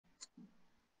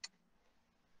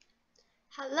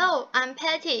Hello, I'm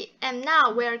Patty, and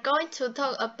now we're going to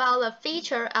talk about the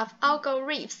feature of algal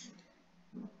reefs.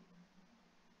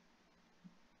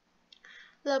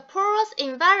 The porous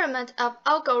environment of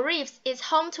algal reefs is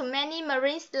home to many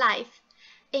marine life.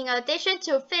 In addition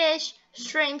to fish,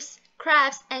 shrimps,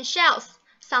 crabs, and shells,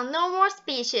 some normal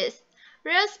species,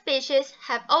 rare species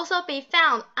have also been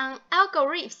found on algal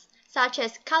reefs, such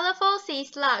as colorful sea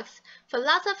slugs,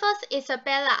 Philosophus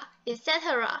isabella,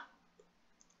 etc.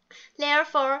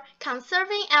 Therefore,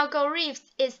 conserving algal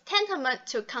reefs is tantamount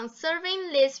to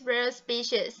conserving these rare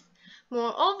species.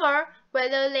 Moreover,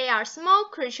 whether they are small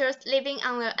creatures living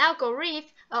on the algal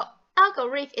reef or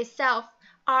algal reef itself,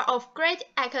 are of great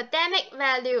academic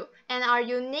value and are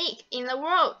unique in the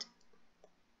world.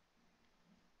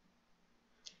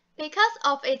 Because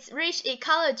of its rich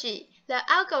ecology, the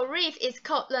algal reef is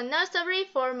called the nursery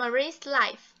for marine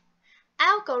life.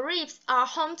 Algal reefs are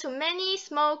home to many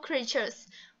small creatures.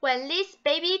 When these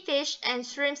baby fish and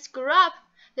shrimps grow up,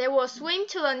 they will swim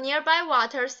to the nearby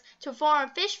waters to form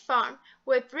a fish farm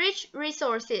with rich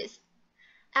resources.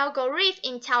 Algal reef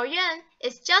in Taoyuan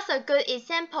is just a good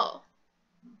example.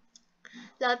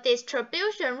 The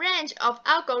distribution range of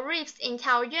algal reefs in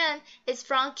Taoyuan is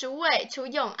from Zhuwei to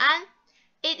Yong'an.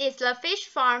 It is the fish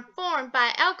farm formed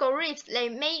by algal reefs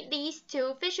that made these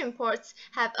two fishing ports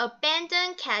have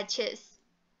abundant catches.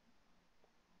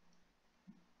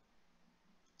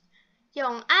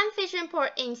 Yong'an Fishing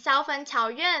Port in southern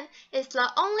Taoyuan is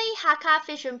the only Hakka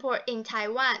fishing port in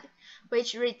Taiwan,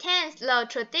 which retains the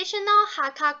traditional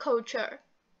Hakka culture.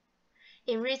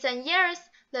 In recent years,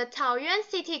 the Taoyuan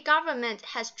city government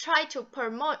has tried to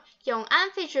promote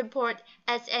Yong'an Fishing Port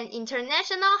as an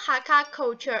international Hakka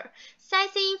culture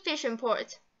sightseeing fishing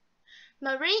port.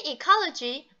 Marine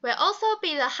ecology will also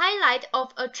be the highlight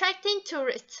of attracting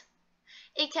tourists.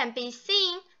 It can be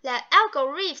seen that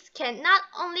algal reefs can not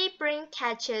only bring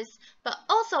catches, but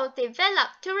also develop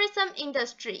tourism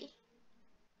industry.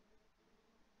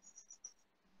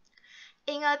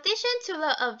 In addition to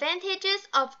the advantages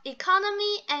of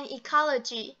economy and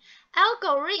ecology,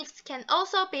 algal reefs can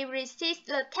also be resist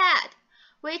the tide,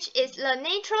 which is the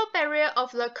natural barrier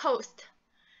of the coast.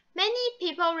 Many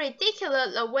people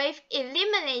ridicule the wave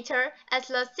eliminator as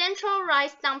the central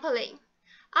rice dumpling.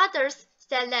 Others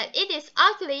said that it is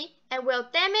ugly and will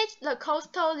damage the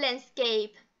coastal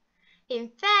landscape. In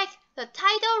fact, the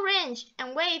tidal range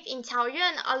and wave in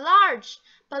Taoyuan are large,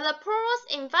 but the porous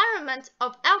environment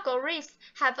of algal reefs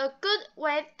have a good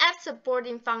wave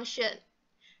absorbing function.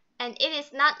 And it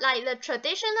is not like the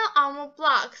traditional armor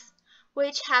blocks,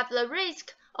 which have the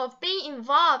risk of being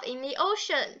involved in the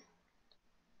ocean.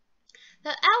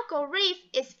 The algal reef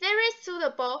is very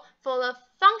suitable for the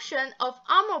function of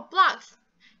armor blocks.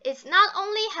 It not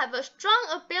only have a strong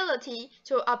ability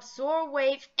to absorb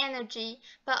wave energy,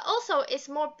 but also is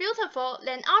more beautiful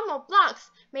than armor blocks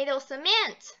made of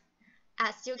cement.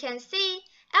 As you can see,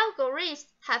 algal reefs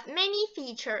have many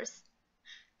features.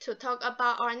 To talk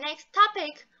about our next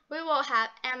topic, we will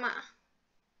have Emma.